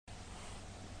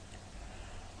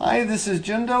Hi, this is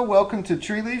Jundo. Welcome to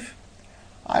Tree Leaf.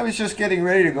 I was just getting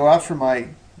ready to go out for my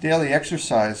daily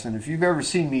exercise, and if you've ever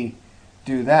seen me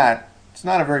do that, it's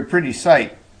not a very pretty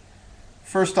sight.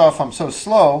 First off, I'm so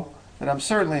slow that I'm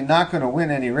certainly not going to win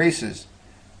any races.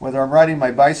 Whether I'm riding my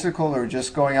bicycle or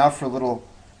just going out for a little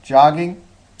jogging,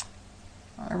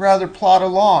 I'd rather plod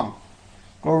along,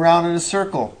 go around in a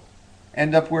circle,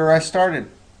 end up where I started.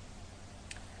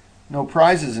 No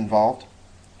prizes involved.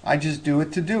 I just do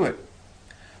it to do it.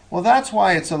 Well, that's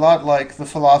why it's a lot like the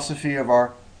philosophy of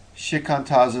our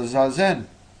Shikantaza Zazen.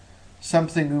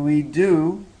 Something we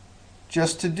do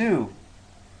just to do,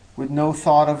 with no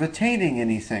thought of attaining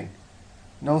anything,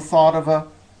 no thought of a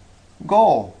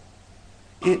goal.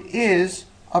 It is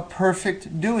a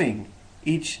perfect doing,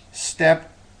 each step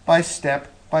by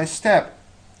step by step.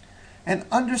 And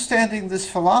understanding this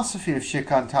philosophy of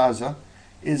Shikantaza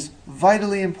is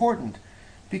vitally important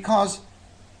because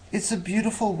it's a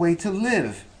beautiful way to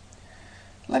live.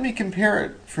 Let me compare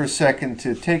it for a second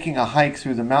to taking a hike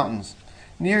through the mountains.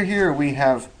 Near here we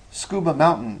have Scuba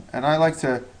Mountain, and I like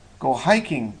to go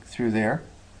hiking through there.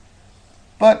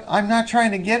 But I'm not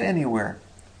trying to get anywhere.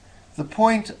 The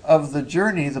point of the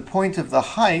journey, the point of the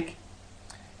hike,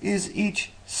 is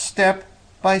each step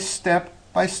by step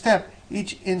by step,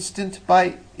 each instant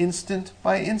by instant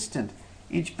by instant.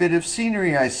 Each bit of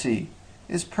scenery I see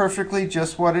is perfectly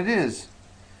just what it is.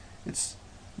 It's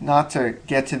not to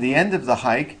get to the end of the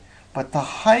hike, but the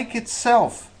hike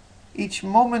itself, each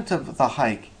moment of the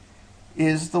hike,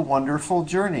 is the wonderful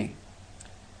journey.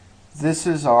 This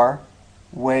is our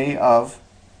way of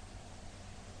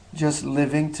just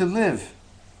living to live.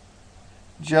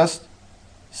 Just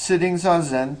sitting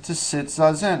zazen to sit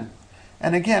zazen.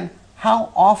 And again,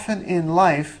 how often in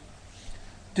life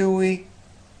do we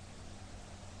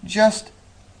just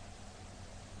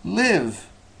live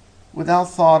without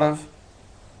thought of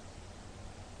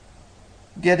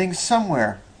getting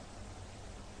somewhere?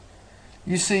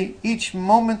 You see, each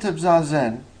moment of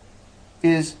zazen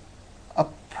is a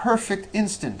perfect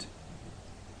instant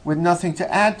with nothing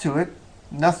to add to it,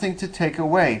 nothing to take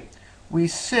away. We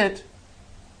sit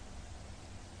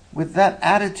with that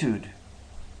attitude.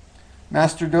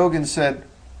 Master Dogen said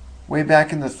way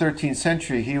back in the 13th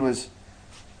century, he was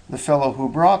the fellow who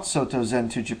brought Soto Zen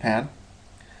to Japan,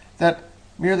 that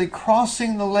merely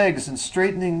crossing the legs and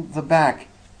straightening the back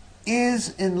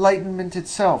is enlightenment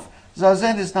itself.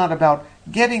 Zazen is not about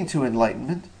getting to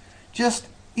enlightenment. Just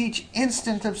each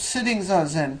instant of sitting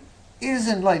zazen is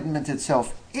enlightenment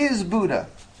itself, is Buddha.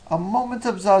 A moment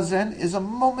of zazen is a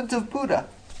moment of Buddha.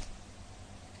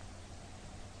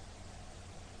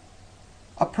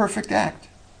 A perfect act.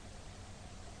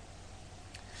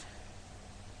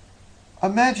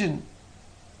 Imagine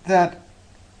that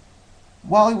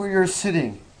while you're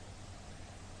sitting,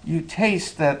 you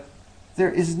taste that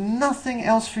there is nothing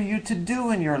else for you to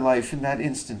do in your life in that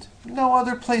instant. No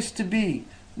other place to be,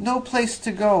 no place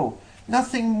to go,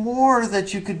 nothing more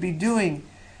that you could be doing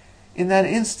in that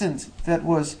instant that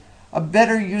was a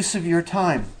better use of your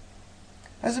time.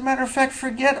 As a matter of fact,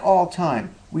 forget all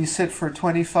time. We sit for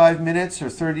 25 minutes or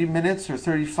 30 minutes or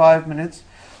 35 minutes,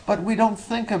 but we don't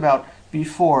think about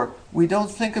before, we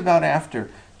don't think about after.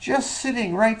 Just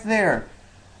sitting right there,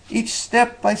 each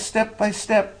step by step by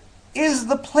step, is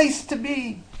the place to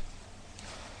be.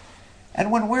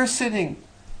 And when we're sitting,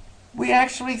 we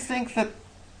actually think that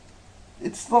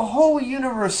it's the whole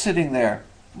universe sitting there,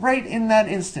 right in that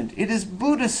instant. It is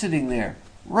Buddha sitting there,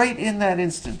 right in that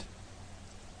instant.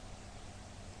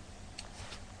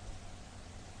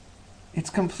 It's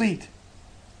complete.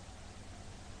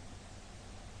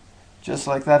 Just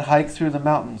like that hike through the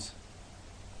mountains.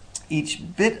 Each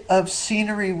bit of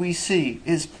scenery we see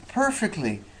is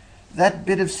perfectly that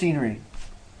bit of scenery.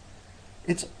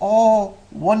 It's all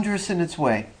wondrous in its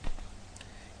way.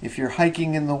 If you're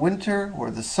hiking in the winter or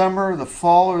the summer, the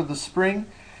fall or the spring,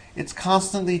 it's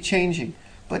constantly changing.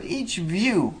 But each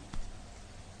view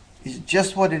is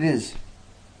just what it is.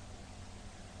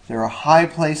 There are high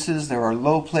places, there are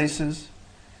low places,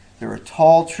 there are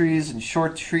tall trees and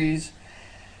short trees,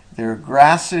 there are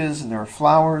grasses and there are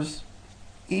flowers.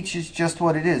 Each is just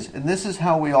what it is. And this is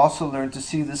how we also learn to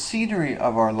see the scenery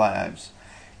of our lives.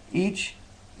 Each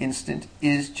instant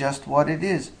is just what it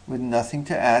is, with nothing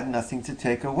to add, nothing to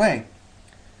take away.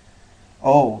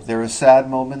 Oh, there are sad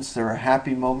moments, there are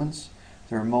happy moments,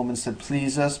 there are moments that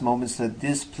please us, moments that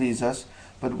displease us,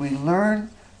 but we learn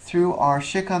through our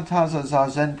Shikantaza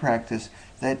Zazen practice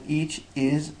that each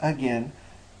is, again,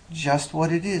 just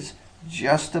what it is.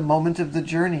 Just a moment of the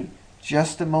journey,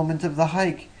 just a moment of the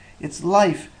hike. It's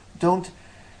life. Don't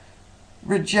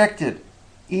reject it.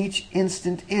 Each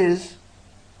instant is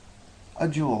a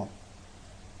jewel.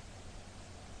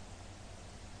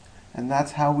 And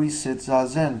that's how we sit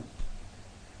Zazen,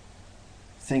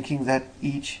 thinking that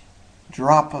each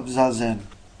drop of Zazen,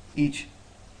 each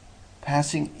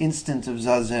passing instant of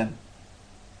Zazen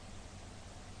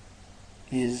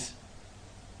is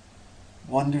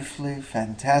wonderfully,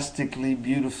 fantastically,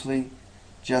 beautifully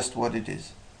just what it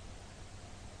is.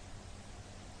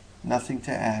 Nothing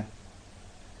to add,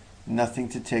 nothing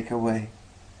to take away,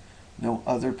 no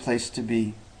other place to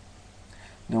be,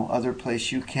 no other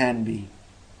place you can be.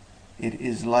 It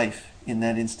is life in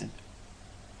that instant.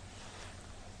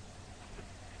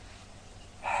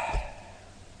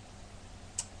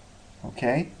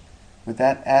 Okay? With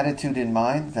that attitude in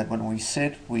mind, that when we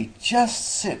sit, we just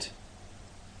sit.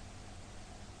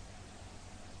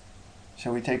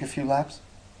 Shall we take a few laps?